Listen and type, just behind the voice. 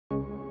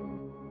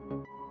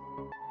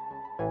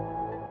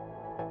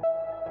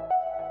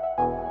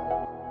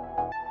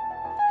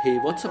Hey,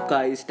 what's up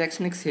guys,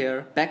 TechsNix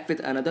here, back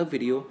with another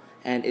video,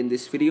 and in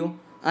this video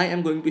I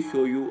am going to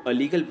show you a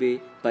legal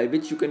way by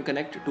which you can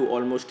connect to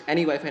almost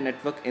any Wi-Fi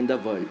network in the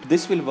world.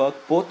 This will work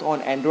both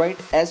on Android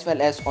as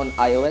well as on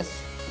iOS.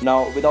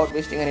 Now without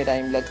wasting any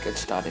time, let's get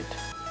started.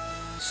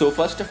 So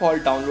first of all,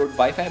 download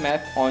Wi-Fi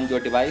Map on your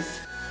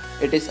device.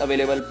 It is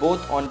available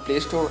both on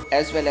Play Store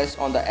as well as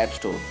on the App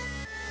Store.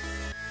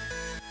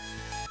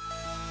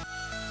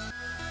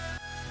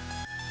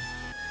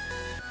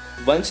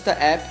 Once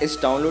the app is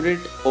downloaded,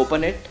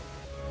 open it.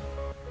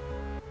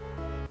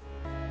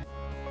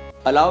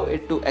 Allow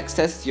it to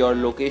access your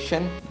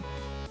location.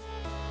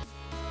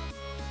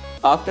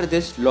 After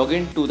this, log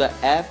in to the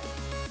app.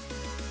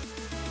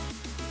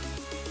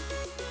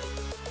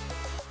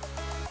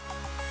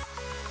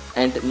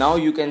 And now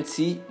you can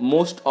see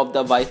most of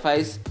the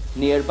Wi-Fis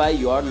nearby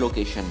your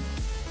location.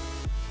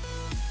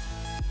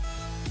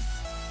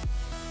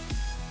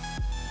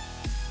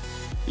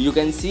 You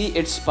can see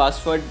its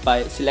password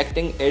by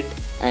selecting it,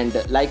 and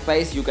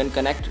likewise you can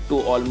connect to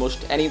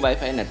almost any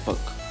Wi-Fi network.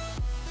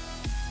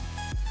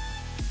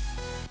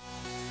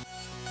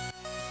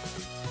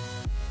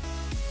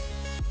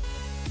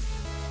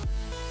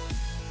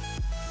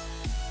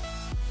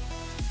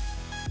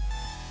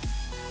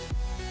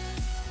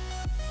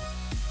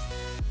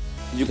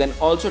 You can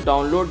also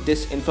download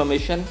this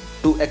information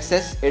to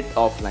access it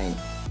offline.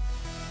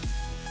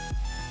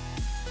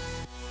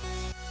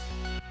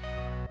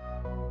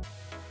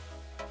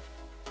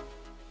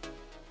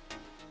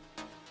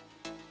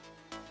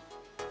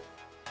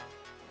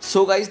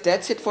 So guys,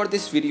 that's it for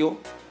this video.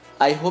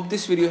 I hope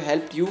this video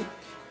helped you,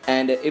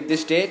 and if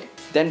this did,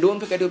 then don't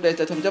forget to press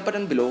the thumbs up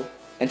button below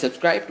and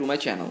subscribe to my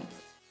channel.